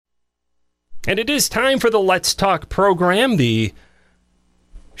And it is time for the Let's Talk program, the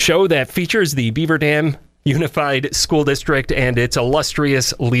show that features the Beaver Dam Unified School District and its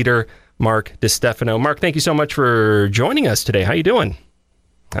illustrious leader, Mark DeStefano. Mark, thank you so much for joining us today. How you doing?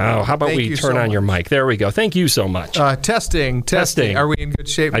 Oh, how about we turn on your mic? There we go. Thank you so much. Testing. Are we in good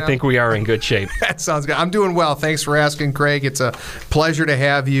shape now? I think we are in good shape. That sounds good. I'm doing well. Thanks for asking, Craig. It's a pleasure to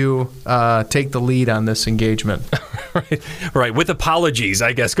have you take the lead on this engagement. Right. With apologies,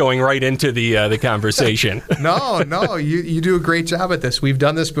 I guess, going right into the conversation. No. You do a great job at this. We've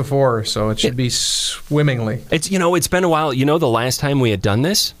done this before, so it should be swimmingly. It's been a while. The last time we had done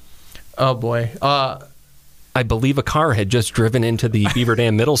this? Oh, boy. I believe a car had just driven into the Beaver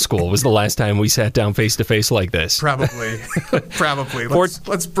Dam Middle School was the last time we sat down face-to-face like this. Probably.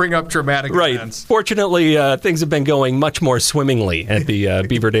 Let's bring up dramatic events. Fortunately, things have been going much more swimmingly at the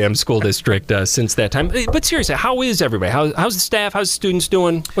Beaver Dam School District since that time. But seriously, how is everybody? How's the staff? How's the students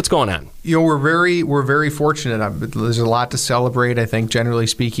doing? What's going on? We're very fortunate. There's a lot to celebrate. I think, generally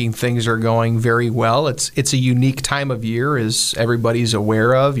speaking, things are going very well. It's a unique time of year, as everybody's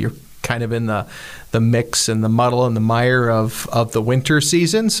aware of. You're kind of in the mix and the muddle and the mire of the winter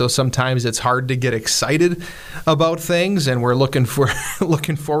season. So sometimes it's hard to get excited about things, and we're looking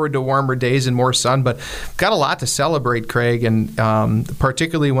forward to warmer days and more sun. But got a lot to celebrate, Craig, and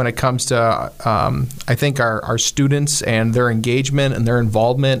particularly when it comes to I think our students and their engagement and their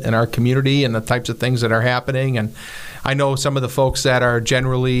involvement in our community and the types of things that are happening. And I know some of the folks that are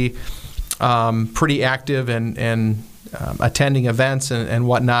generally pretty active and attending events and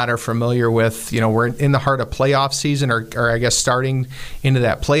whatnot are familiar with, we're in the heart of playoff season, or I guess starting into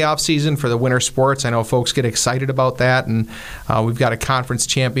that playoff season for the winter sports. I know folks get excited about that, and we've got a conference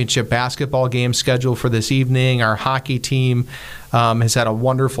championship basketball game scheduled for this evening. Our hockey team has had a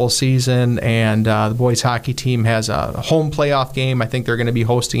wonderful season, and the boys hockey team has a home playoff game. I think they're going to be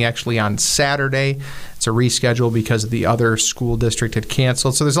hosting actually on Saturday. It's a reschedule because the other school district had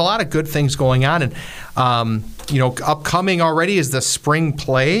canceled. So there's a lot of good things going on. And, upcoming already is the spring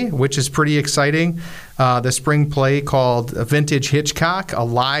play, which is pretty exciting. The spring play called Vintage Hitchcock, a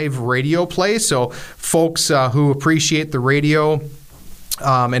live radio play. So folks who appreciate the radio,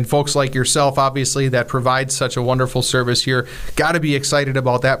 and folks like yourself, obviously, that provide such a wonderful service here, got to be excited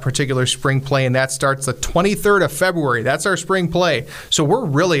about that particular spring play, and that starts the 23rd of February. That's our spring play. So we're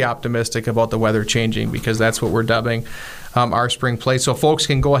really optimistic about the weather changing, because that's what we're dubbing our spring play. So folks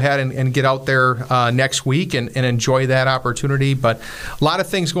can go ahead and get out there next week and enjoy that opportunity. But a lot of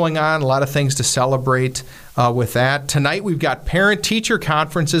things going on, a lot of things to celebrate with that. Tonight we've got parent-teacher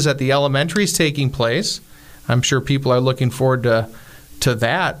conferences at the elementaries taking place. I'm sure people are looking forward to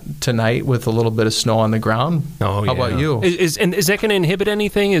that tonight with a little bit of snow on the ground. Oh, How about you? Is that going to inhibit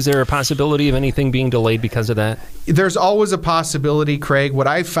anything? Is there a possibility of anything being delayed because of that? There's always a possibility, Craig. What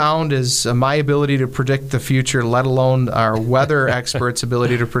I've found is my ability to predict the future, let alone our weather experts'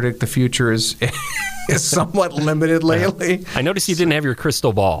 ability to predict the future, is somewhat limited lately. I noticed you didn't have your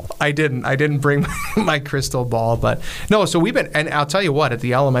crystal ball. I didn't bring my crystal ball, but no. So and I'll tell you what, at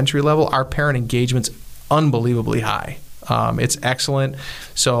the elementary level, our parent engagement's unbelievably high. It's excellent.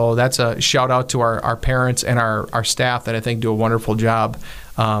 So that's a shout out to our parents and our staff that I think do a wonderful job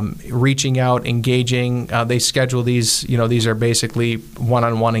reaching out, engaging. They schedule these, these are basically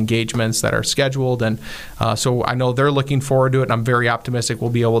one-on-one engagements that are scheduled. And so I know they're looking forward to it, and I'm very optimistic we'll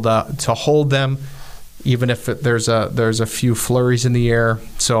be able to hold them, even if there's a few flurries in the air.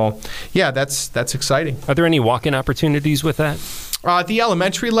 So, yeah, that's exciting. Are there any walk-in opportunities with that? At the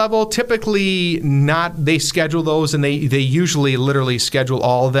elementary level, typically not. They schedule those, and they usually literally schedule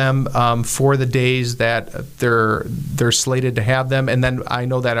all of them for the days that they're slated to have them. And then I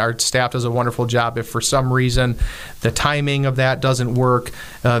know that our staff does a wonderful job. If for some reason the timing of that doesn't work,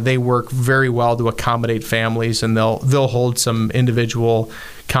 they work very well to accommodate families, and they'll hold some individual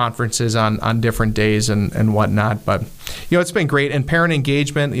conferences on different days and whatnot. But it's been great. And parent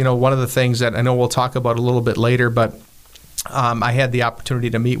engagement, one of the things that I know we'll talk about a little bit later, but I had the opportunity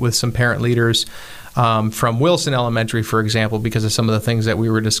to meet with some parent leaders from Wilson Elementary, for example, because of some of the things that we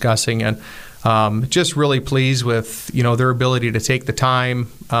were discussing, and just really pleased with their ability to take the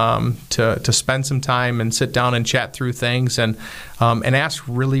time to spend some time and sit down and chat through things and ask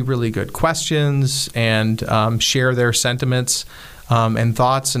really, really good questions and share their sentiments and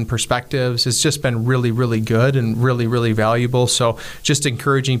thoughts and perspectives. It's just been really, really good and really, really valuable. So just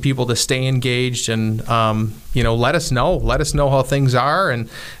encouraging people to stay engaged and, let us know how things are and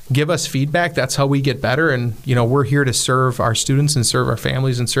give us feedback. That's how we get better. And, we're here to serve our students and serve our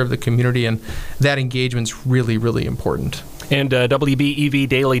families and serve the community. And that engagement's really, really important. And WBEV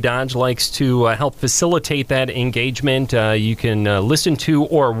Daily Dodge likes to help facilitate that engagement. You can listen to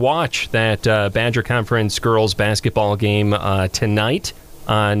or watch that Badger Conference girls basketball game tonight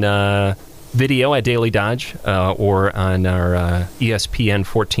on video at Daily Dodge or on our ESPN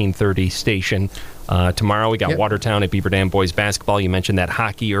 1430 station. Tomorrow we got Watertown at Beaver Dam boys basketball. You mentioned that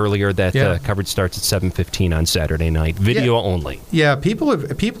hockey earlier. That coverage starts at 7:15 on Saturday night. Video only. Yeah, people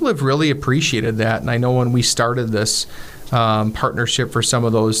have really appreciated that, and I know when we started this partnership for some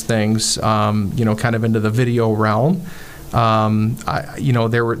of those things, kind of into the video realm.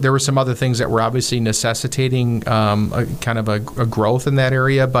 There were some other things that were obviously necessitating a growth in that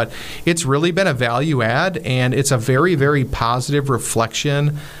area, but it's really been a value add, and it's a very, very positive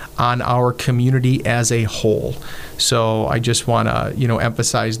reflection on our community as a whole. So I just want to,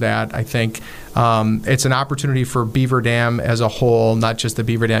 emphasize that. I think it's an opportunity for Beaver Dam as a whole, not just the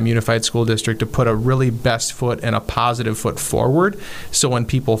Beaver Dam Unified School District, to put a really best foot and a positive foot forward. So when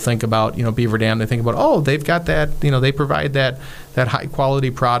people think about, Beaver Dam, they think about, they've got that, they provide that high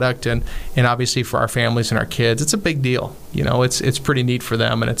quality product, and obviously for our families and our kids, it's a big deal. It's pretty neat for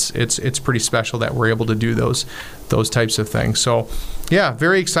them, and it's pretty special that we're able to do those types of things. So yeah,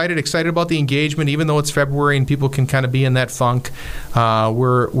 very excited about the engagement, even though it's February and people can kind of be in that funk.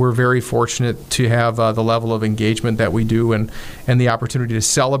 We're very fortunate to have the level of engagement that we do, and the opportunity to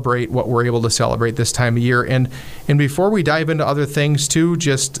celebrate what we're able to celebrate this time of year. And before we dive into other things too,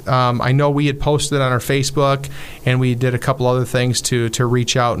 just I know we had posted on our Facebook, and we did a couple other things to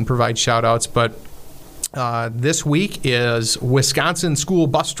reach out and provide shout outs, but this week is Wisconsin School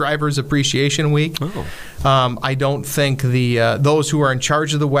Bus Drivers Appreciation Week. I don't think those who are in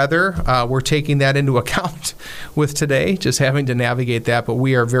charge of the weather were taking that into account with today, just having to navigate that. But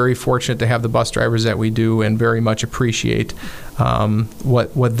we are very fortunate to have the bus drivers that we do, and very much appreciate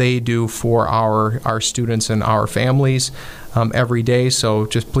what they do for our students and our families every day. So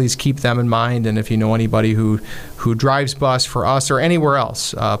just please keep them in mind. And if you know anybody who drives bus for us or anywhere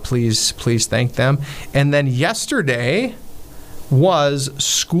else, please thank them. And then yesterday was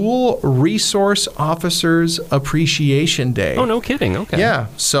School Resource Officers Appreciation Day. Oh, no kidding. Okay. Yeah.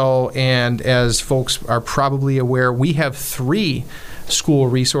 So, and as folks are probably aware, we have 3 school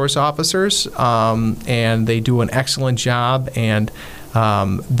resource officers, and they do an excellent job, and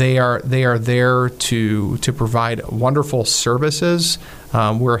they are there to provide wonderful services.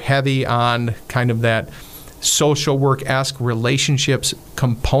 We're heavy on kind of that social work-esque relationships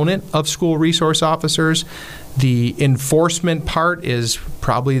component of school resource officers. The enforcement part is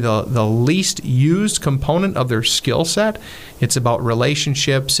probably the least used component of their skill set. It's about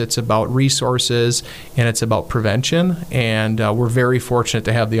relationships, it's about resources, and it's about prevention. And we're very fortunate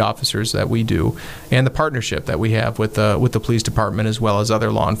to have the officers that we do, and the partnership that we have with the police department as well as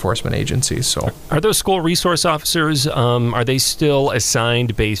other law enforcement agencies. So, are those school resource officers? Are they still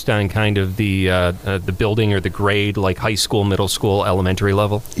assigned based on kind of the building or the grade, like high school, middle school, elementary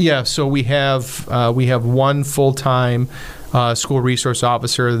level? Yeah. So we have one full-time school resource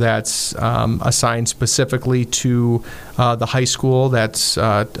officer that's assigned specifically to the high school. That's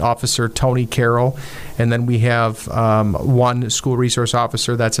Officer Tony Carroll. And then we have one school resource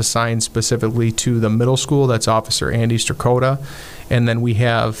officer that's assigned specifically to the middle school. That's Officer Andy Strakota. And then we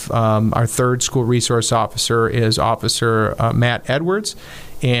have our third school resource officer is Officer Matt Edwards.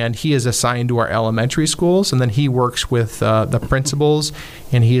 And he is assigned to our elementary schools, and then he works with the principals,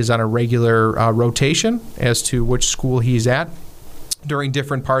 and he is on a regular rotation as to which school he's at during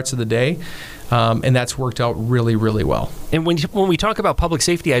different parts of the day. And that's worked out really, really well. And when we talk about public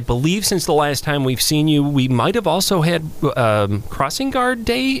safety, I believe since the last time we've seen you, we might have also had Crossing Guard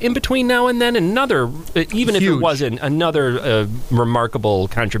Day in between now and then. Another, even if it wasn't, another remarkable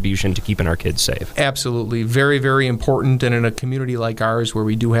contribution to keeping our kids safe. Absolutely. Very, very important. And in a community like ours, where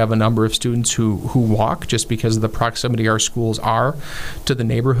we do have a number of students who walk just because of the proximity our schools are to the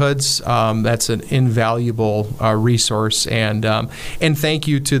neighborhoods, that's an invaluable resource. And thank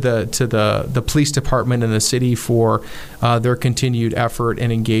you to the police department and the city for their continued effort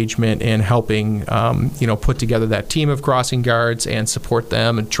and engagement in helping put together that team of crossing guards and support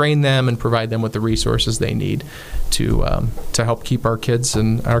them and train them and provide them with the resources they need to help keep our kids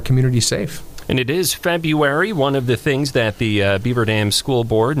and our community safe. And it is February. One of the things that the Beaver Dam School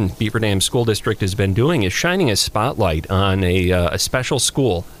Board and Beaver Dam School District has been doing is shining a spotlight on a special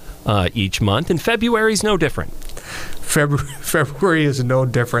school each month, and February is no different. February is no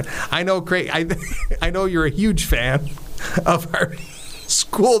different. I know, Craig. I know you're a huge fan of our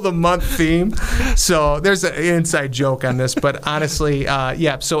School of the Month theme. So there's an inside joke on this, but honestly,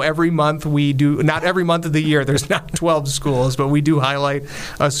 yeah. So every month we do, not every month of the year, there's not 12 schools, but we do highlight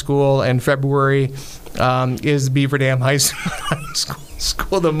a school, and February is Beaver Dam High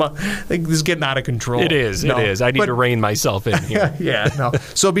School of the Month. I think this is getting out of control. It is. I need to rein myself in here. No.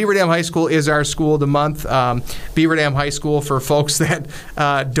 So Beaver Dam High School is our school of the month. Beaver Dam High School, for folks that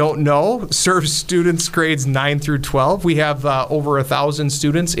don't know, serves students grades 9 through 12. We have over 1,000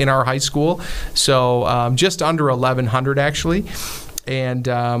 students in our high school, so just under 1,100 actually. And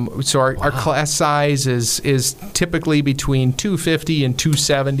so our class size is typically between 250 and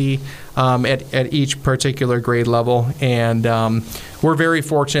 270 at each particular grade level. And we're very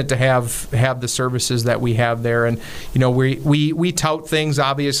fortunate to have the services that we have there. And, we tout things,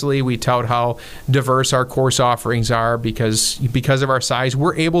 obviously. We tout how diverse our course offerings are because of our size.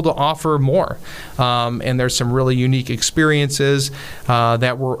 We're able to offer more. And there's some really unique experiences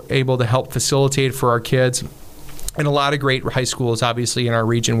that we're able to help facilitate for our kids. And a lot of great high schools, obviously, in our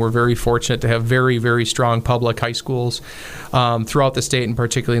region. We're very fortunate to have very, very strong public high schools throughout the state, and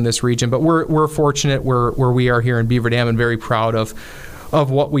particularly in this region. But we're fortunate where we are here in Beaver Dam, and very proud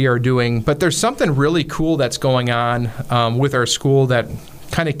of what we are doing. But there's something really cool that's going on with our school that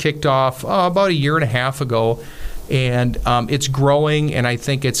kind of kicked off about a year and a half ago. And it's growing, and I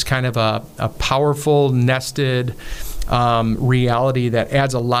think it's kind of a powerful, nested reality that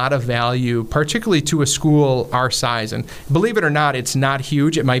adds a lot of value, particularly to a school our size. And believe it or not, it's not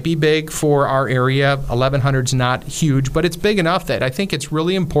huge. It might be big for our area. 1,100 is not huge, but it's big enough that I think it's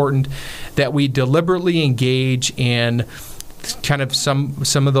really important that we deliberately engage in kind of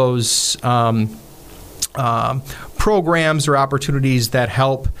some of those programs or opportunities that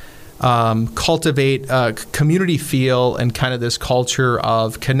help cultivate a community feel and kind of this culture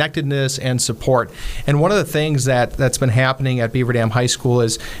of connectedness and support. And one of the things that's been happening at Beaver Dam High School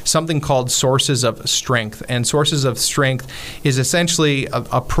is something called Sources of Strength. And Sources of Strength is essentially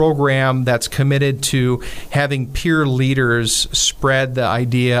a program that's committed to having peer leaders spread the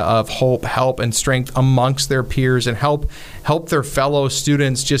idea of hope, help, and strength amongst their peers, and help their fellow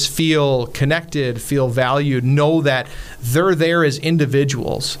students just feel connected, feel valued, know that they're there as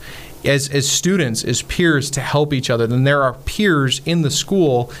individuals, as students, as peers, to help each other. Then there are peers in the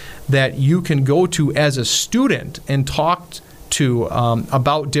school that you can go to as a student and talk to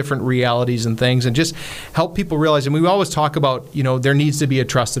about different realities and things, and just help people realize. And we always talk about, there needs to be a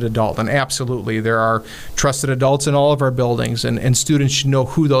trusted adult, and absolutely there are trusted adults in all of our buildings, and students should know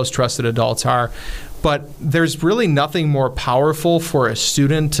who those trusted adults are. But there's really nothing more powerful for a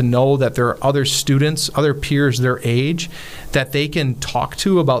student to know that there are other students, other peers their age, that they can talk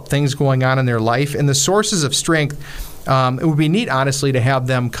to about things going on in their life. And the Sources of Strength, it would be neat, honestly, to have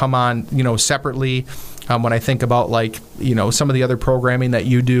them come on, separately. When I think about some of the other programming that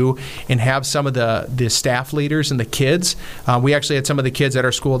you do, and have some of the staff leaders and the kids. We actually had some of the kids at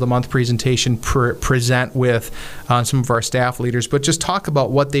our School of the Month presentation present with some of our staff leaders, but just talk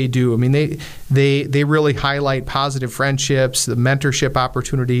about what they do. I mean, they really highlight positive friendships, the mentorship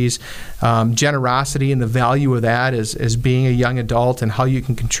opportunities, generosity, and the value of that as being a young adult, and how you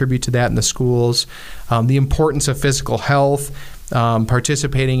can contribute to that in the schools, the importance of physical health,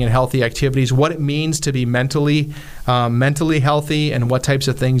 participating in healthy activities, what it means to be mentally healthy, and what types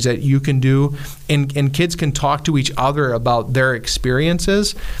of things that you can do. And kids can talk to each other about their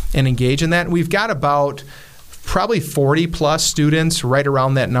experiences and engage in that. And we've got about probably 40 plus students, right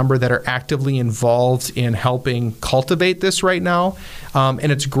around that number, that are actively involved in helping cultivate this right now.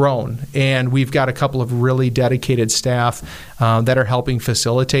 And it's grown. And we've got a couple of really dedicated staff that are helping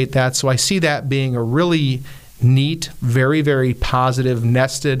facilitate that. So I see that being a really neat, very, very positive,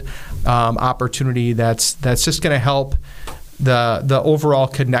 nested opportunity that's just going to help the overall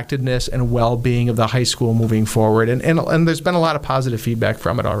connectedness and well-being of the high school moving forward. And there's been a lot of positive feedback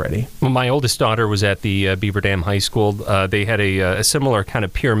from it already. Well, my oldest daughter was at the Beaver Dam High School. They had a similar kind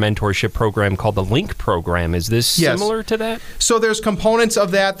of peer mentorship program called the LINK program. Is this similar to that? So there's components of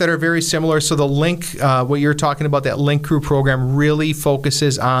that are very similar. So the LINK, what you're talking about, that LINK Crew program, really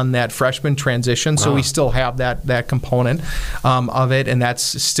focuses on that freshman transition. So we still have that component of it, and there's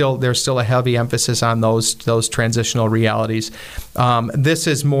still a heavy emphasis on those transitional realities. This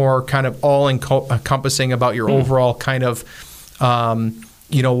is more kind of all-encompassing about your overall kind of,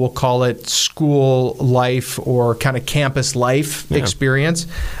 we'll call it school life or kind of campus life experience.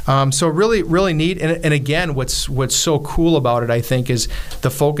 So really, really neat. And again, what's so cool about it, I think, is the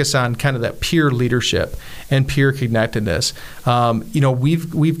focus on kind of that peer leadership and peer connectedness.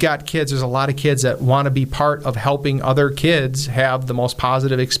 We've got kids. There's a lot of kids that want to be part of helping other kids have the most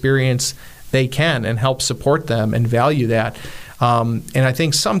positive experience they can, and help support them and value that. And I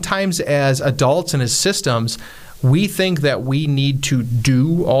think sometimes as adults and as systems, we think that we need to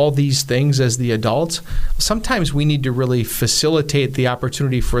do all these things as the adults. Sometimes we need to really facilitate the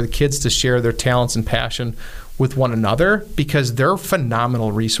opportunity for the kids to share their talents and passion with one another, because they're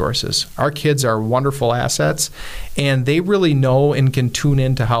phenomenal resources. Our kids are wonderful assets, and they really know and can tune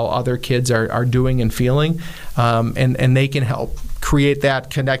into how other kids are doing and feeling, and they can help create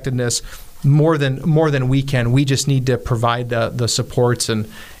that connectedness more than we can. We just need to provide the supports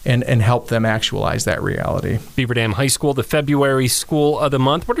and help them actualize that reality. Beaver Dam High School, the February School of the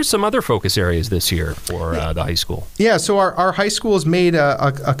Month. What are some other focus areas this year for the high school? Yeah, so our high school has made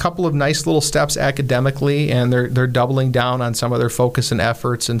a couple of nice little steps academically, and they're doubling down on some of their focus and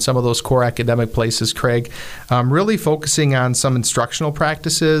efforts in some of those core academic places, Craig. Really focusing on some instructional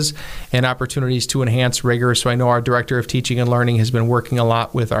practices and opportunities to enhance rigor. So I know our Director of Teaching and Learning has been working a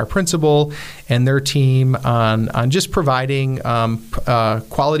lot with our principal and their team on just providing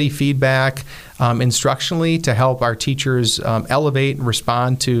quality feedback instructionally to help our teachers elevate and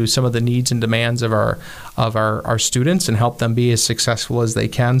respond to some of the needs and demands of our students and help them be as successful as they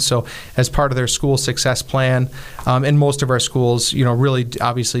can. So as part of their school success plan, and most of our schools, really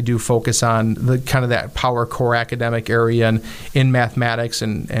obviously do focus on the kind of that power core academic area and in mathematics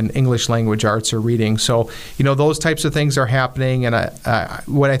and English language arts or reading. So, those types of things are happening. And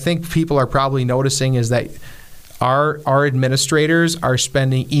what I think people are probably noticing is that our administrators are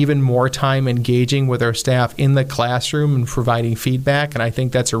spending even more time engaging with our staff in the classroom and providing feedback, and I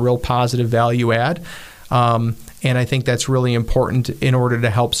think that's a real positive value add. And I think that's really important in order to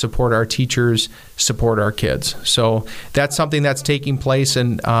help support our teachers, support our kids. So that's something that's taking place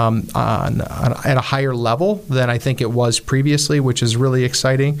at a higher level than I think it was previously, which is really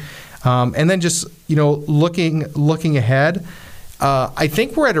exciting. And then just looking ahead. I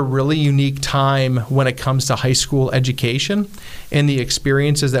think we're at a really unique time when it comes to high school education and the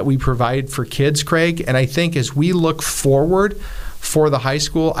experiences that we provide for kids, Craig. And I think as we look forward for the high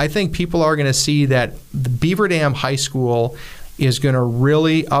school, I think people are going to see that the Beaver Dam High School is going to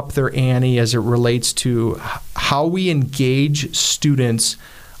really up their ante as it relates to how we engage students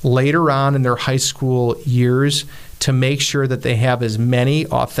later on in their high school years to make sure that they have as many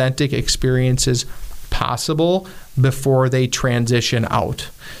authentic experiences possible before they transition out.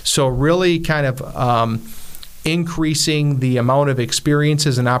 So really kind of increasing the amount of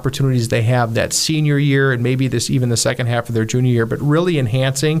experiences and opportunities they have that senior year and maybe even the second half of their junior year, but really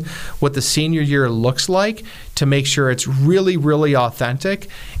enhancing what the senior year looks like to make sure it's really, really authentic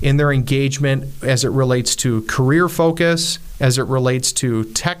in their engagement as it relates to career focus, as it relates to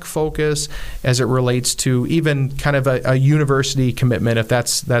tech focus, as it relates to even kind of a university commitment, if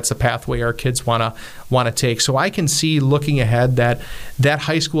that's a pathway our kids want to take. So I can see looking ahead that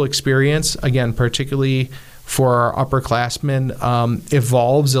high school experience, again, particularly for our upperclassmen,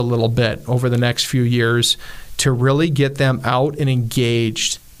 evolves a little bit over the next few years to really get them out and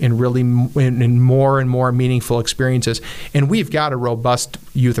engaged in more and more meaningful experiences. And we've got a robust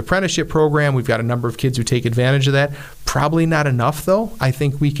youth apprenticeship program. We've got a number of kids who take advantage of that. Probably not enough, though. I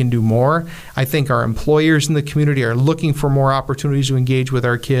think we can do more. I think our employers in the community are looking for more opportunities to engage with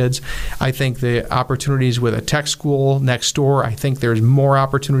our kids. I think the opportunities with a tech school next door, I think there's more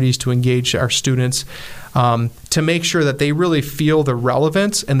opportunities to engage our students to make sure that they really feel the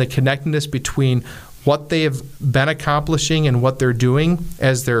relevance and the connectedness between what they have been accomplishing and what they're doing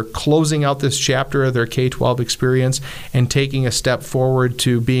as they're closing out this chapter of their K-12 experience and taking a step forward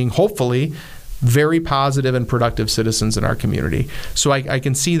to being, hopefully, very positive and productive citizens in our community. So I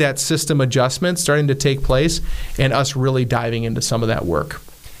can see that system adjustment starting to take place and us really diving into some of that work.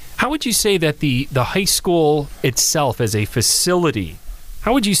 How would you say that the high school itself as a facility,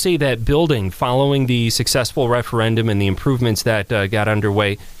 how would you say that building following the successful referendum and the improvements that got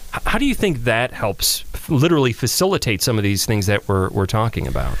underway, how do you think that helps literally facilitate some of these things that we're talking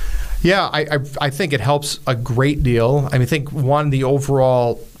about? Yeah, I think it helps a great deal. I think the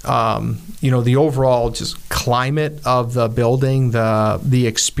overall just climate of the building, the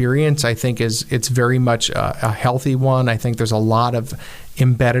experience, I think it's very much a healthy one. I think there's a lot of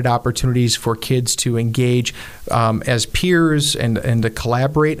embedded opportunities for kids to engage as peers and to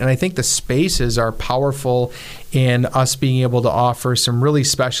collaborate. And I think the spaces are powerful in us being able to offer some really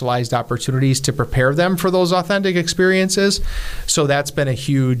specialized opportunities to prepare them for those authentic experiences. So that's been a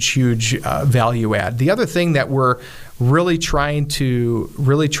huge value add. The other thing that we're really trying to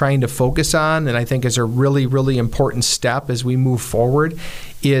focus on, and I think is a really, really important step as we move forward,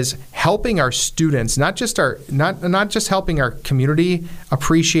 is helping our students, not just helping our community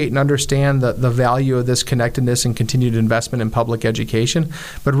appreciate and understand the value of this connectedness and continued investment in public education,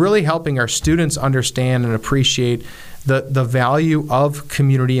 but really helping our students understand and appreciate the value of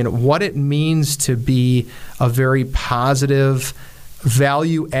community and what it means to be a very positive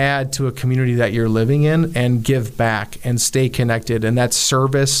value add to a community that you're living in and give back and stay connected. And that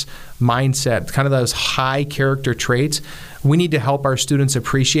service mindset, kind of those high character traits, we need to help our students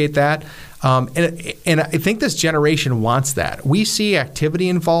appreciate that. And I think this generation wants that. We see activity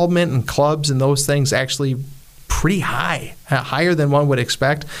involvement in clubs and those things actually pretty high, higher than one would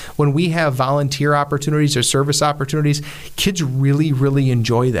expect. When we have volunteer opportunities or service opportunities, kids really, really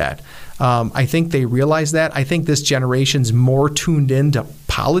enjoy that. I think they realize that. I think this generation's more tuned into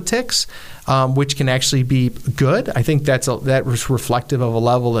politics, which can actually be good. I think that was reflective of a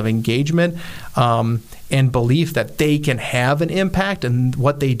level of engagement and belief that they can have an impact and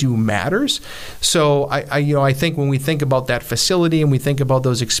what they do matters. So I think when we think about that facility and we think about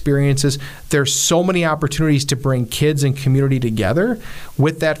those experiences, there's so many opportunities to bring kids and community together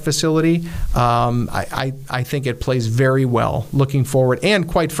with that facility. I think it plays very well looking forward. And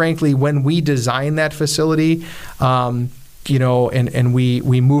quite frankly, when we design that facility, and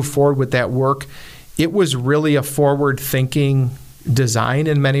we move forward with that work, it was really a forward-thinking design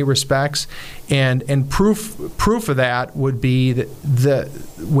in many respects, and proof of that would be that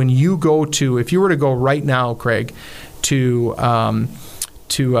when you go to, if you were to go right now, Craig, to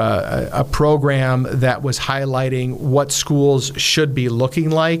a program that was highlighting what schools should be looking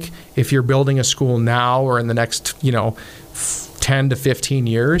like if you're building a school now or in the next 10 to 15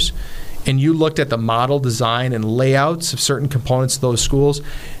 years, and you looked at the model design and layouts of certain components of those schools,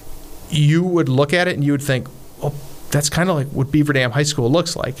 you would look at it and you would think, well, that's kind of like what Beaver Dam High School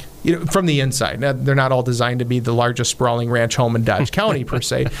looks like, from the inside. Now, they're not all designed to be the largest sprawling ranch home in Dodge County per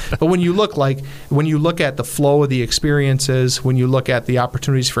se, but when you look at the flow of the experiences, when you look at the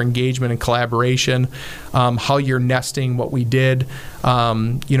opportunities for engagement and collaboration, how you're nesting what we did,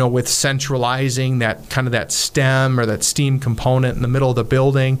 with centralizing that STEM or that STEAM component in the middle of the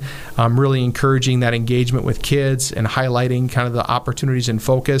building, really encouraging that engagement with kids and highlighting kind of the opportunities in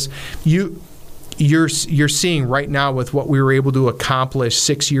focus. You're seeing right now with what we were able to accomplish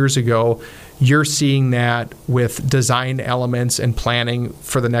 6 years ago, you're seeing that with design elements and planning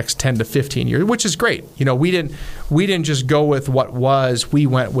for the next 10 to 15 years, which is great. We didn't just go with what was, we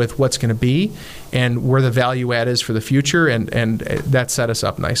went with what's going to be and where the value add is for the future, and that set us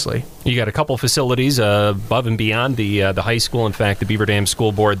up nicely. You got a couple facilities above and beyond the high school. In fact, the Beaver Dam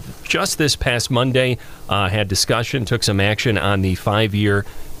School Board just this past Monday had discussion, took some action on the 5-year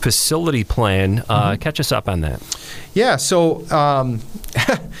facility plan. Catch us up on that. Yeah, so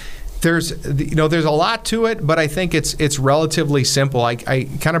there's a lot to it, but I think it's relatively simple. I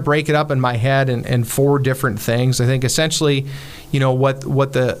kind of break it up in my head in 4 different things. I think essentially,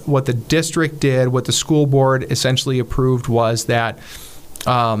 what the district did, what the school board essentially approved was that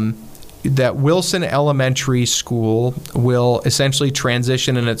that Wilson Elementary School will essentially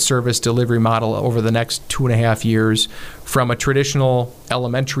transition in its service delivery model over the next 2.5 years from a traditional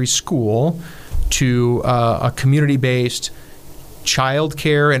elementary school to a community-based child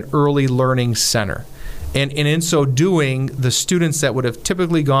care and early learning center. And in so doing, the students that would have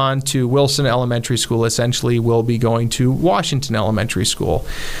typically gone to Wilson Elementary School essentially will be going to Washington Elementary School.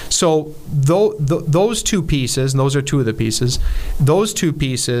 So those two pieces, and those are 2 of the pieces, those 2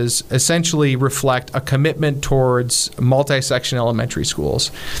 pieces essentially reflect a commitment towards multi-section elementary schools.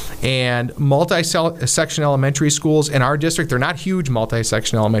 And multi-section elementary schools in our district, they're not huge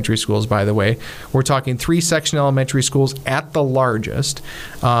multi-section elementary schools, by the way. We're talking 3-section elementary schools at the largest.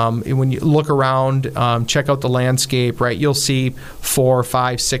 When you look around, check out the landscape, right? You'll see 4,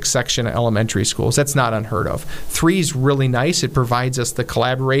 5, 6 section elementary schools. That's not unheard of. 3 is really nice. It provides us the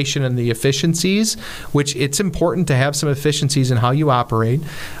collaboration and the efficiencies, which it's important to have some efficiencies in how you operate.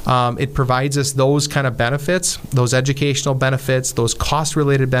 It provides us those kind of benefits, those educational benefits, those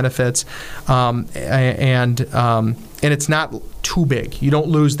cost-related benefits, and it's not too big. You don't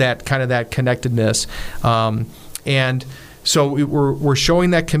lose that kind of that connectedness, and so we're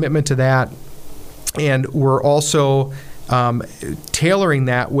showing that commitment to that. And we're also tailoring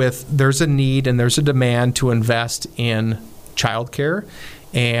that with there's a need and there's a demand to invest in childcare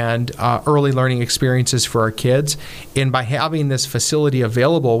and early learning experiences for our kids. And by having this facility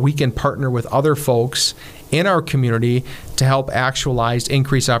available, we can partner with other folks in our community to help actualize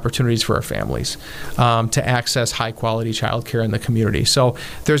increased opportunities for our families to access high-quality childcare in the community. So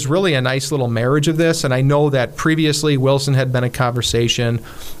there's really a nice little marriage of this, and I know that previously Wilson had been a conversation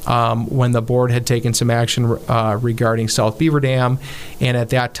when the board had taken some action regarding South Beaver Dam, and at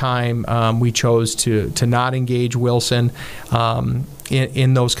that time we chose to not engage Wilson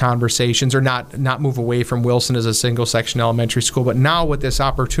in those conversations, or not move away from Wilson as a single section elementary school. But now with this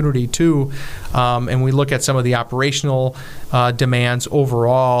opportunity too, and we look at some of the operational demands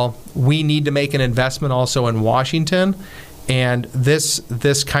overall, we need to make an investment also in Washington, and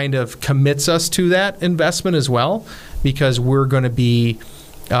this kind of commits us to that investment as well, because we're going to be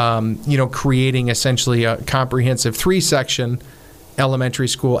creating essentially a comprehensive 3-section elementary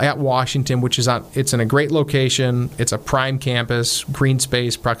school at Washington, which it's in a great location. It's a prime campus, green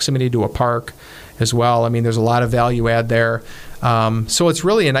space, proximity to a park as well. I mean, there's a lot of value add there. So it's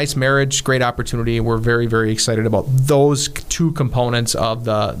really a nice marriage, great opportunity. We're very, very excited about those two components of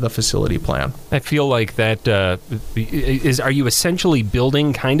the facility plan. I feel like that are you essentially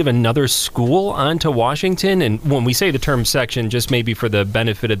building kind of another school onto Washington? And when we say the term section, just maybe for the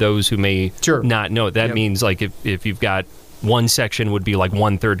benefit of those who may not know, that means like if you've got one section would be like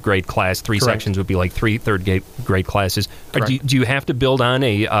 1 third grade class, 3 Correct. sections would be like 3 third grade classes. Do you have to build on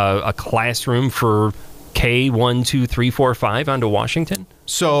a classroom for K 1, 2, 3, 4, 5 onto Washington?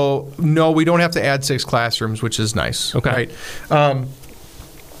 So no, we don't have to add 6 classrooms, which is nice. Okay. Right?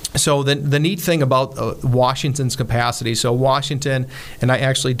 So the neat thing about Washington's capacity, so Washington, and I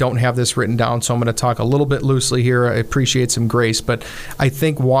actually don't have this written down, so I'm going to talk a little bit loosely here. I appreciate some grace, but I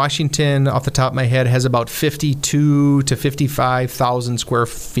think Washington, off the top of my head, has about 52 to 55,000 square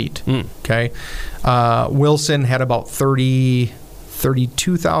feet. Okay. Wilson had about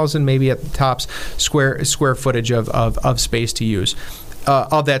 32,000 maybe at the tops square footage of space to use.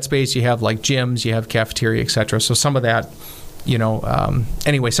 Of that space, you have like gyms, you have cafeteria, etc. So some of that,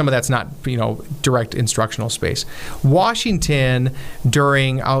 anyway, some of that's not, direct instructional space. Washington,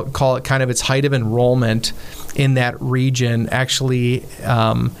 during, I'll call it kind of its height of enrollment in that region, actually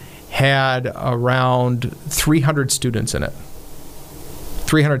had around 300 students in it.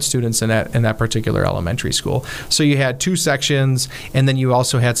 300 students in that particular elementary school. So you had 2 sections, and then you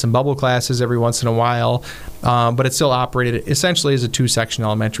also had some bubble classes every once in a while, but it still operated essentially as a 2-section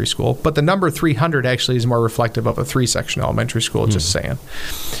elementary school. But the number 300 actually is more reflective of a 3-section elementary school, just saying.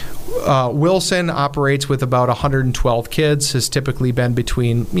 Wilson operates with about 112 kids, has typically been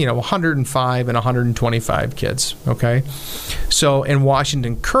between 105 and 125 kids. Okay, so in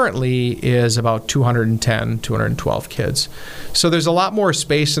Washington currently is about 210, 212 kids. So there's a lot more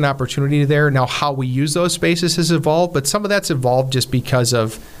space and opportunity there. Now, how we use those spaces has evolved, but some of that's evolved just because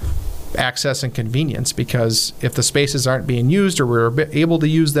of access and convenience, because if the spaces aren't being used, or we're able to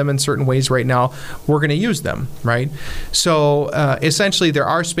use them in certain ways right now, we're going to use them, right? So essentially there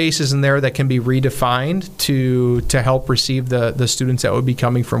are spaces in there that can be redefined to help receive the students that would be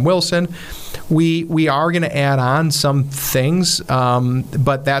coming from Wilson. We are going to add on some things,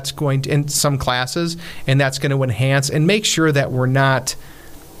 but that's going to, in some classes, and that's going to enhance and make sure that we're not,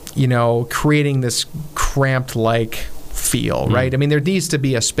 creating this cramped feel, right? I mean, there needs to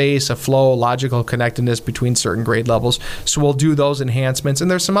be a space, a flow, logical connectedness between certain grade levels. So we'll do those enhancements. And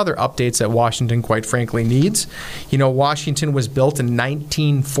there's some other updates that Washington, quite frankly, needs. Washington was built in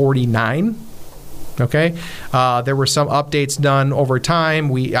 1949. Okay, there were some updates done over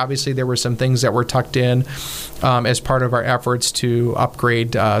time. There were some things that were tucked in as part of our efforts to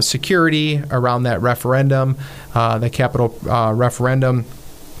upgrade security around that referendum, the capital referendum.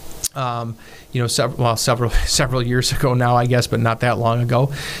 Several years ago now, I guess, but not that long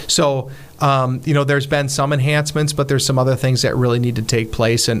ago. So, there's been some enhancements, but there's some other things that really need to take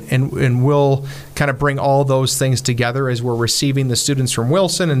place, and we'll kind of bring all those things together as we're receiving the students from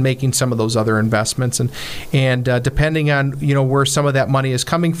Wilson and making some of those other investments, and depending on where some of that money is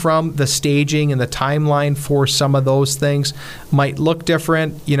coming from, the staging and the timeline for some of those things might look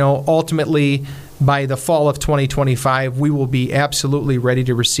different. Ultimately, by the fall of 2025, we will be absolutely ready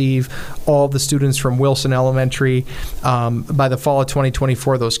to receive all the students from Wilson Elementary. By the fall of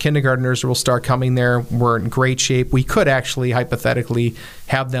 2024, those kindergartners will start coming there. We're in great shape. We could actually hypothetically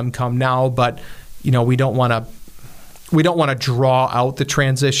have them come now, but we don't want to draw out the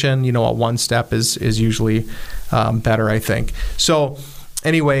transition. A one step is usually better, I think. So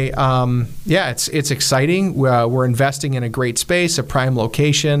anyway, it's exciting. We're investing in a great space, a prime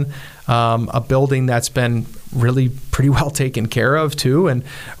location, a building that's been really pretty well taken care of too. And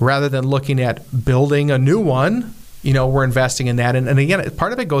rather than looking at building a new one, we're investing in that. And again,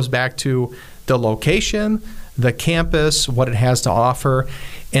 part of it goes back to the location, the campus, what it has to offer.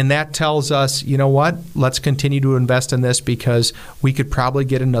 And that tells us, you know what, let's continue to invest in this because we could probably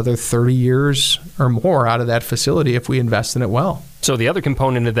get another 30 years or more out of that facility if we invest in it well. So the other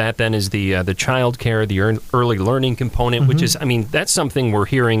component of that then is the child care, the early learning component, which is, that's something we're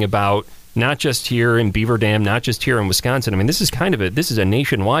hearing about not just here in Beaver Dam, not just here in Wisconsin. This is a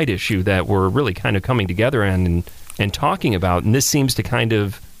nationwide issue that we're really kind of coming together on and talking about, and this seems to kind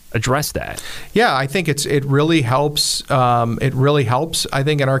of address that. Yeah, I think it really helps. It really helps, I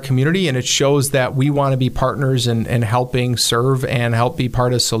think, in our community, and it shows that we want to be partners in helping serve and help be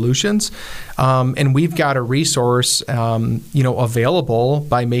part of solutions. And we've got a resource, available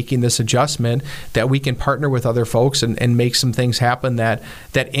by making this adjustment that we can partner with other folks and make some things happen that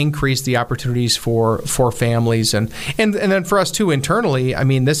increase the opportunities for families and then for us too internally.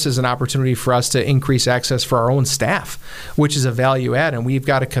 This is an opportunity for us to increase access for our own staff, which is a value add, and we've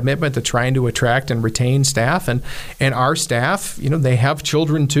got a commitment to trying to attract and retain staff, and our staff, they have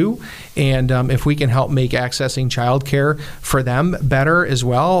children too, and if we can help make accessing childcare for them better as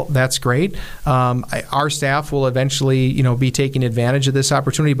well, that's great. Our staff will eventually, be taking advantage of this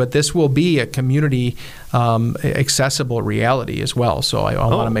opportunity, but this will be a community accessible reality as well. So I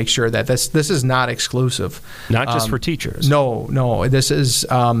want to make sure that this is not exclusive, not just for teachers. No, this is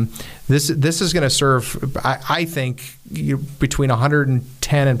this is going to serve, I think, between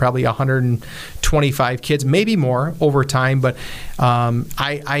 110 and probably 125 kids, maybe more over time, but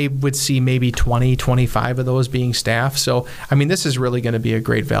I would see maybe 20, 25 of those being staff. So, this is really going to be a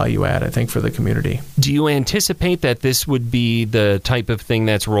great value add, I think, for the community. Do you anticipate that this would be the type of thing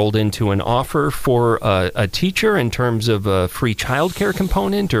that's rolled into an offer for a teacher in terms of a free childcare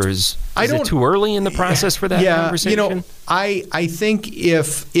component, or is it too early in the process for that conversation? I think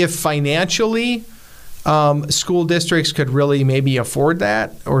if financially school districts could really maybe afford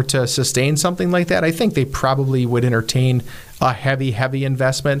that or to sustain something like that, I think they probably would entertain a heavy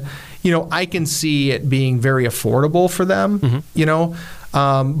investment. I can see it being very affordable for them,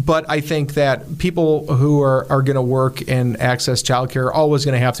 but I think that people who are going to work and access childcare are always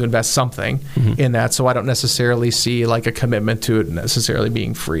going to have to invest something in that. So I don't necessarily see like a commitment to it necessarily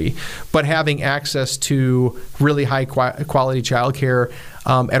being free, but having access to really high quality childcare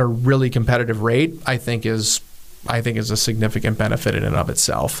at a really competitive rate, I think is a significant benefit in and of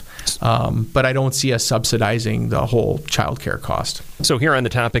itself. But I don't see us subsidizing the whole childcare cost. So here on the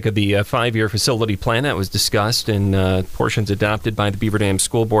topic of the 5-year facility plan that was discussed and portions adopted by the Beaver Dam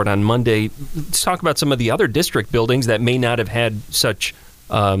School Board on Monday, let's talk about some of the other district buildings that may not have had such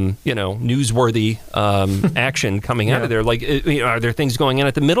newsworthy action coming out of there. Like, are there things going on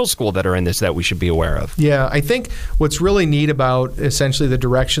at the middle school that are in this that we should be aware of? Yeah, I think what's really neat about essentially the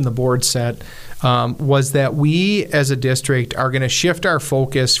direction the board set was that we as a district are going to shift our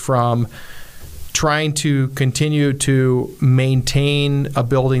focus from trying to continue to maintain a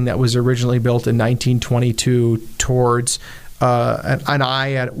building that was originally built in 1922 towards an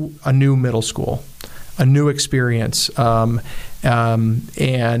eye at a new middle school, a new experience, and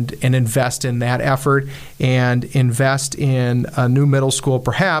invest in that effort and invest in a new middle school,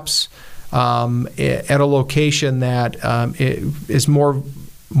 perhaps at a location that is more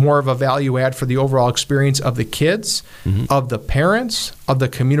of a value add for the overall experience of the kids, of the parents, of the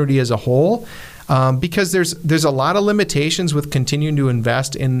community as a whole. Because there's a lot of limitations with continuing to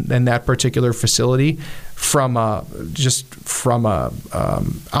invest in that particular facility from a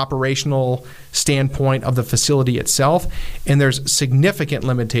operational standpoint of the facility itself, and there's significant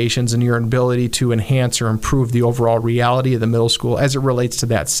limitations in your ability to enhance or improve the overall reality of the middle school as it relates to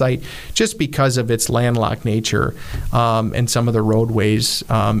that site, just because of its landlocked nature and some of the roadways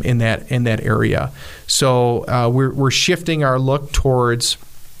in that area. So we're shifting our look towards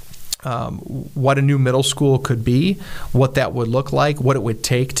what a new middle school could be, what that would look like, what it would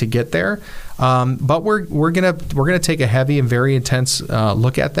take to get there. But we're gonna take a heavy and very intense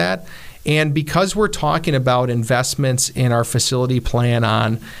look at that. And because we're talking about investments in our facility plan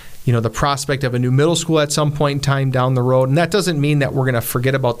on, the prospect of a new middle school at some point in time down the road. And that doesn't mean that we're going to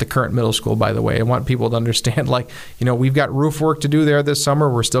forget about the current middle school, by the way. I want people to understand, we've got roof work to do there this summer.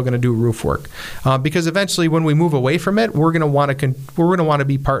 We're still going to do roof work because eventually when we move away from it, we're going to want to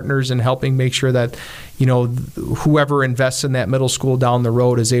be partners in helping make sure that, whoever invests in that middle school down the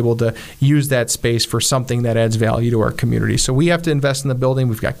road is able to use that space for something that adds value to our community. So we have to invest in the building.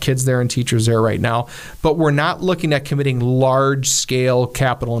 We've got kids there and teachers there right now, but we're not looking at committing large-scale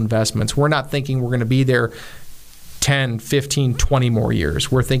capital investments. We're not thinking we're going to be there 10, 15, 20 more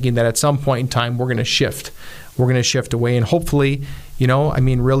years. We're thinking that at some point in time, we're going to shift. we're going to shift away, and hopefully,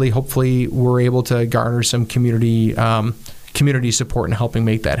 hopefully we're able to garner some community support in helping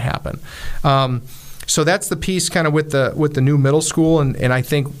make that happen. So that's the piece kind of with the new middle school, and I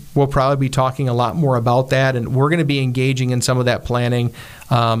think we'll probably be talking a lot more about that, and we're going to be engaging in some of that planning,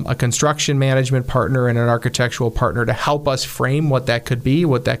 a construction management partner and an architectural partner to help us frame what that could be,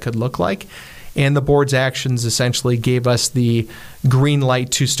 what that could look like. And the board's actions essentially gave us the green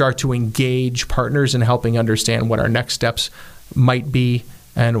light to start to engage partners in helping understand what our next steps might be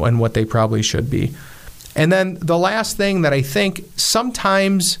and what they probably should be. And then the last thing that I think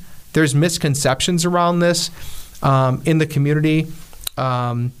sometimes there's misconceptions around this in the community,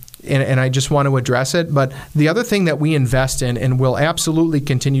 and I just want to address it. But the other thing that we invest in and will absolutely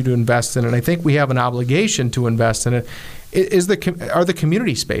continue to invest in, and I think we have an obligation to invest in it, are the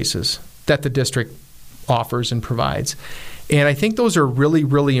community spaces that the district offers and provides. And I think those are really,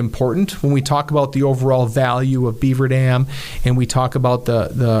 really important when we talk about the overall value of Beaver Dam and we talk about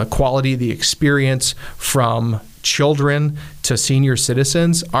the quality of the experience from children to senior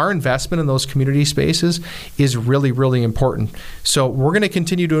citizens. Our investment in those community spaces is really, really important. So we're going to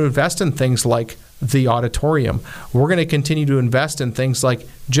continue to invest in things like the auditorium. We're going to continue to invest in things like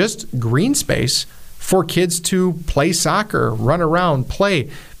just green space for kids to play soccer, run around,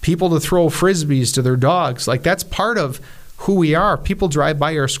 play, people to throw Frisbees to their dogs. Like, that's part of who we are. People drive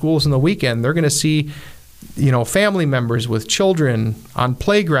by our schools on the weekend. They're going to see, family members with children on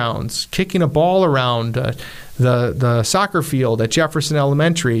playgrounds, kicking a ball around the soccer field at Jefferson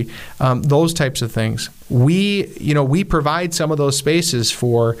Elementary, those types of things. We provide some of those spaces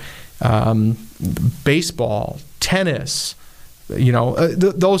for baseball, tennis,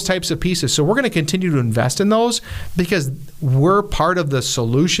 those types of pieces. So we're going to continue to invest in those because we're part of the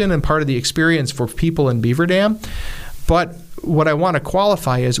solution and part of the experience for people in Beaver Dam. But what I want to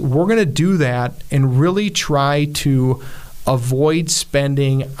qualify is we're going to do that and really try to avoid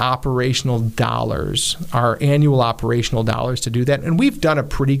spending operational dollars, our annual operational dollars, to do that. And we've done a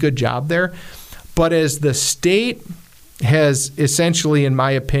pretty good job there. But as the state has essentially, in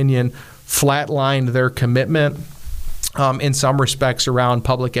my opinion, flatlined their commitment in some respects around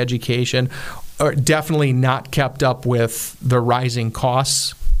public education, or definitely not kept up with the rising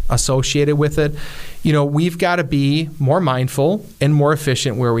costs associated with it, we've got to be more mindful and more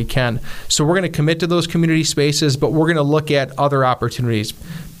efficient where we can. So we're going to commit to those community spaces, but we're going to look at other opportunities,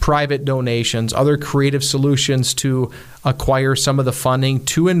 private donations, other creative solutions to acquire some of the funding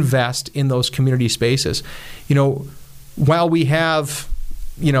to invest in those community spaces. While we have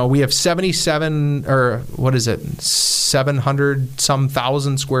 700 some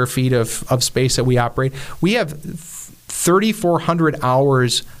thousand square feet of space that we operate. We have 3,400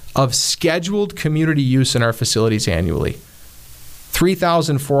 hours of scheduled community use in our facilities annually.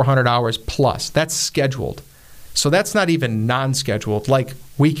 3,400 hours plus. That's scheduled. So that's not even non-scheduled, like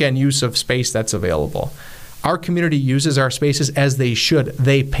weekend use of space that's available. Our community uses our spaces as they should.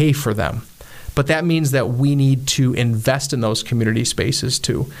 They pay for them. But that means that we need to invest in those community spaces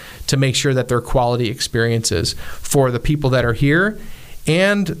too, to make sure that they're quality experiences for the people that are here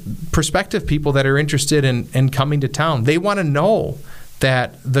and prospective people that are interested in coming to town. They want to know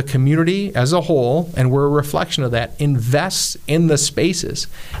that the community as a whole, and we're a reflection of that, invests in the spaces,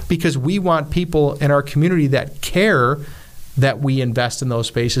 because we want people in our community that care that we invest in those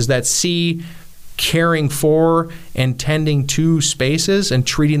spaces, that see caring for and tending to spaces and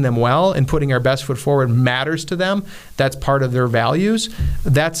treating them well and putting our best foot forward matters to them. That's part of their values.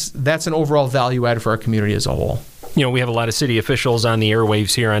 That's an overall value add for our community as a whole. We have a lot of city officials on the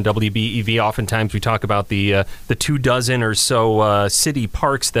airwaves here on WBEV. Oftentimes we talk about the 24 or so city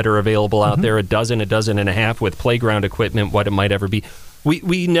parks that are available out there, a dozen and a half with playground equipment, what it might ever be.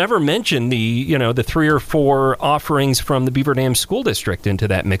 We never mention the 3 or 4 offerings from the Beaver Dam School District into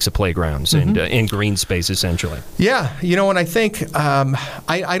that mix of playgrounds and green space, essentially. Yeah, and I think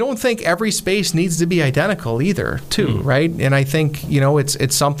I don't think every space needs to be identical either, too, right? And I think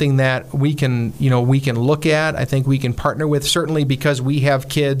it's something that we can look at. I think we can partner with, certainly because we have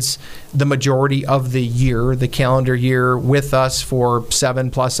kids the majority of the year, the calendar year, with us for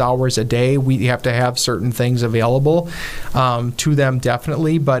 7+ hours a day. We have to have certain things available to them.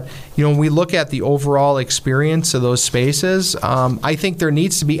 Definitely, but when we look at the overall experience of those spaces, I think there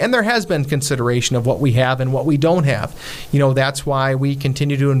needs to be, and there has been consideration of what we have and what we don't have. That's why we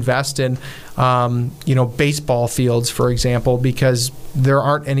continue to invest in, baseball fields, for example, because there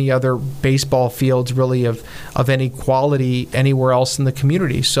aren't any other baseball fields really of any quality anywhere else in the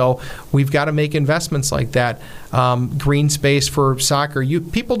community. So we've got to make investments like that. Green space for soccer.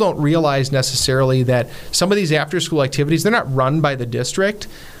 People don't realize necessarily that some of these after-school activities, they're not run by the district.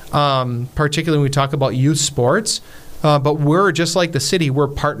 particularly when we talk about youth sports. But we're just like the city. We're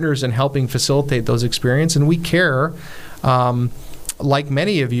partners in helping facilitate those experiences, and we care. Like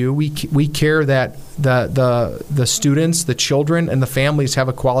many of you, we care that the students, the children, and the families have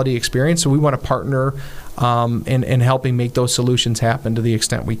a quality experience. So we want to partner in helping make those solutions happen to the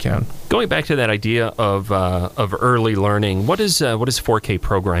extent we can. Going back to that idea of early learning, what is 4K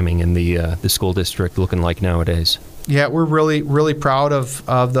programming in the school district looking like nowadays? Yeah, we're really, really proud of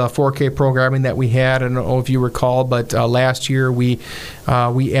the 4K programming that we had. I don't know if you recall, but last year we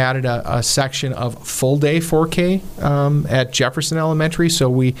added a section of full day 4K at Jefferson Elementary. So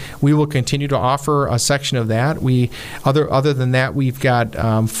we will continue to offer a section of that. Other than that, we've got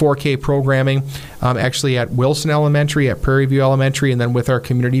 4K programming actually at Wilson Elementary, at Prairie View Elementary, and then with our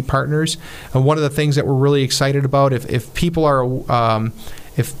community partners. And one of the things that we're really excited about, if people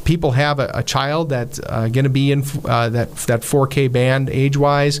have a child that's going to be in that 4K band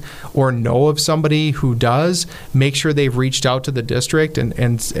age-wise, or know of somebody who does, make sure they've reached out to the district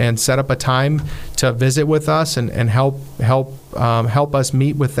and set up a time to visit with us and help us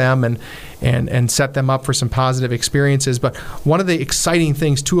meet with them and set them up for some positive experiences. But one of the exciting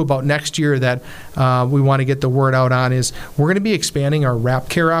things too about next year that we want to get the word out on is we're going to be expanding our wrap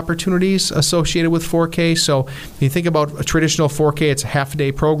care opportunities associated with 4K. So if you think about a traditional 4K, it's a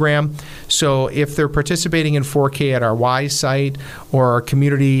half-a-day program. So if they're participating in 4K at our WISE site or our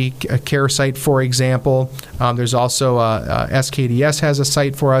community care site, for example, there's also SKDS has a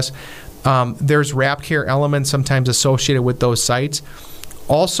site for us. There's wrap care elements sometimes associated with those sites.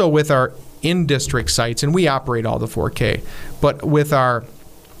 Also with our in-district sites, and we operate all the 4K, but with our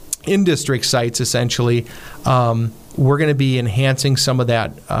in-district sites, essentially, we're going to be enhancing some of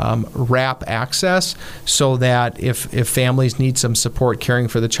that wrap access so that if families need some support caring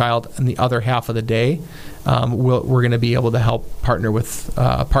for the child in the other half of the day, we're going to be able to help partner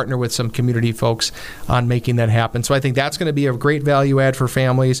with some community folks on making that happen. So I think that's going to be a great value add for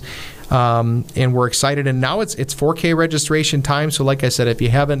families, and we're excited. And now it's 4K registration time. So like I said, if you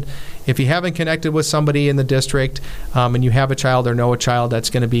haven't connected with somebody in the district, and you have a child or know a child that's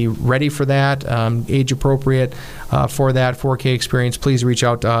going to be ready for that, age appropriate for that 4K experience, please reach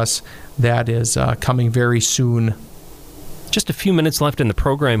out to us. That is coming very soon. Just a few minutes left in the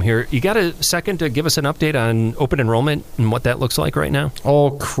program here. You got a second to give us an update on open enrollment and what that looks like right now?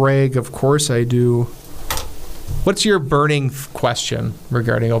 Oh, Craig, of course I do. What's your burning question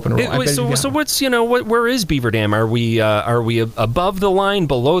regarding open enrollment? So what's where is Beaver Dam? Are we above the line,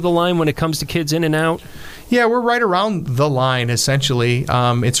 below the line when it comes to kids in and out? Yeah, we're right around the line essentially.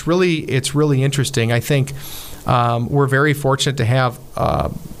 It's really interesting. I think we're very fortunate to have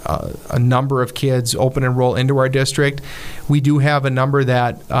a number of kids open enroll into our district. We do have a number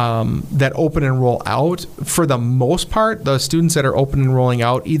that open enroll out. For the most part, the students that are open enrolling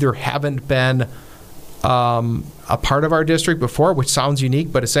out either haven't been a part of our district before, which sounds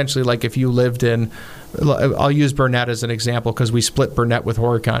unique, but essentially like if you lived in, I'll use Burnett as an example because we split Burnett with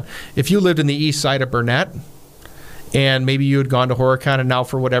Horicon. If you lived in the east side of Burnett, and maybe you had gone to Horicon, and now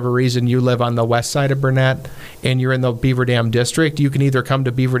for whatever reason you live on the west side of Burnett and you're in the Beaver Dam district, you can either come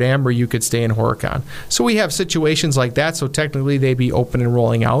to Beaver Dam or you could stay in Horicon. So we have situations like that, so technically they'd be open and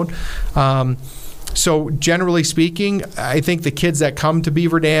rolling out. So generally speaking, I think the kids that come to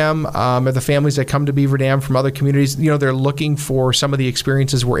Beaver Dam, or the families that come to Beaver Dam from other communities, they're looking for some of the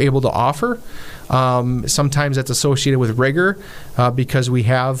experiences we're able to offer. Sometimes that's associated with rigor because we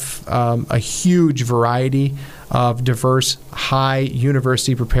have a huge variety of diverse, high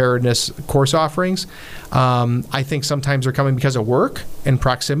university preparedness course offerings. I think sometimes they're coming because of work and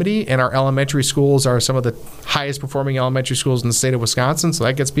proximity, and our elementary schools are some of the highest performing elementary schools in the state of Wisconsin, so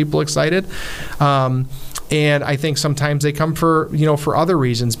that gets people excited. And I think sometimes they come for other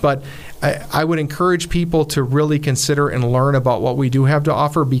reasons, but I would encourage people to really consider and learn about what we do have to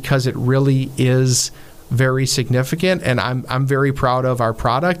offer because it really is very significant, and I'm very proud of our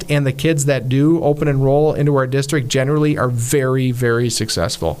product. And the kids that do open enroll into our district generally are very, very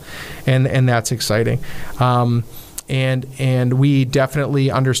successful, and that's exciting. And we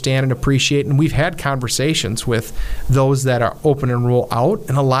definitely understand and appreciate, and we've had conversations with those that are open enroll out,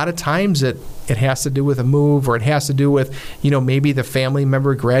 and a lot of times it has to do with a move, or it has to do with, maybe the family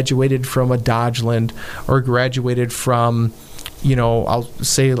member graduated from a Dodgeland or graduated from, I'll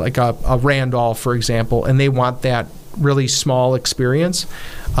say like a Randolph, for example, and they want that really small experience.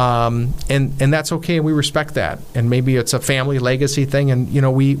 And that's okay, and we respect that. And maybe it's a family legacy thing,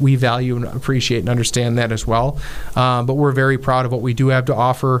 and we value and appreciate and understand that as well. But we're very proud of what we do have to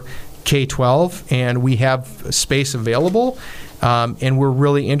offer K-12, and we have space available. And we're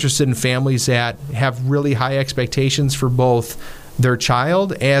really interested in families that have really high expectations for both their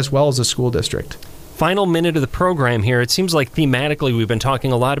child as well as the school district. Final minute of the program here. It seems like thematically we've been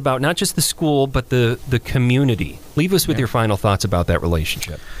talking a lot about not just the school, but the community. Leave us with your final thoughts about that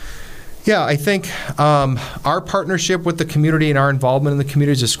relationship. Yeah, I think our partnership with the community and our involvement in the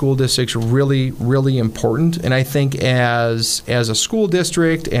community as a school district is really, really important. And I think as a school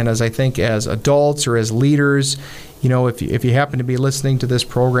district and as adults or as leaders, if you happen to be listening to this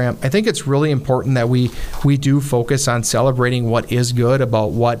program, I think it's really important that we do focus on celebrating what is good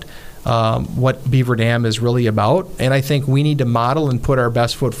about what Beaver Dam is really about. And I think we need to model and put our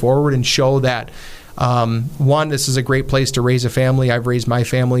best foot forward and show that, one, this is a great place to raise a family. I've raised my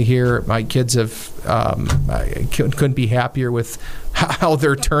family here. My kids I couldn't be happier with how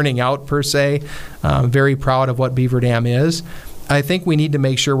they're turning out, per se. Very proud of what Beaver Dam is. I think we need to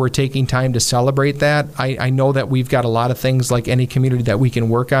make sure we're taking time to celebrate that. I know that we've got a lot of things like any community that we can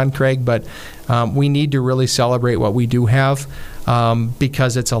work on, Craig, but we need to really celebrate what we do have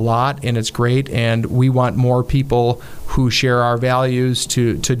because it's a lot and it's great, and we want more people who share our values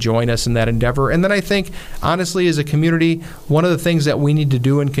to join us in that endeavor. And then I think, honestly, as a community, one of the things that we need to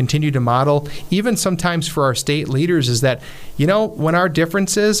do and continue to model, even sometimes for our state leaders, is that, when our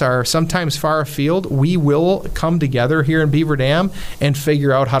differences are sometimes far afield, we will come together here in Beaver Dam and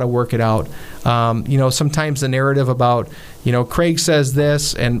figure out how to work it out. Sometimes the narrative about, Craig says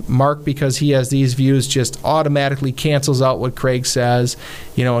this, and Mark, because he has these views, just automatically cancels out what Craig says,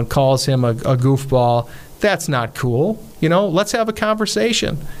 and calls him a goofball. That's not cool. Let's have a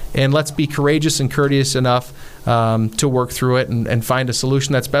conversation, and let's be courageous and courteous enough to work through it and find a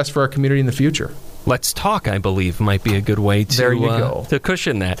solution that's best for our community in the future. Let's talk, I believe, might be a good way to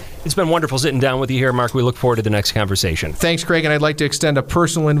cushion that. It's been wonderful sitting down with you here, Mark. We look forward to the next conversation. Thanks, Craig, and I'd like to extend a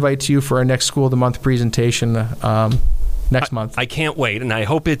personal invite to you for our next School of the Month presentation next month. I can't wait, and I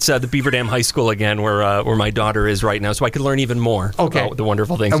hope it's the Beaver Dam High School again, where my daughter is right now, so I could learn even more about the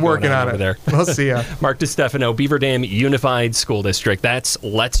wonderful things I'm working on over it. there. We'll see ya. Mark DiStefano, Beaver Dam Unified School District. That's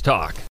Let's Talk.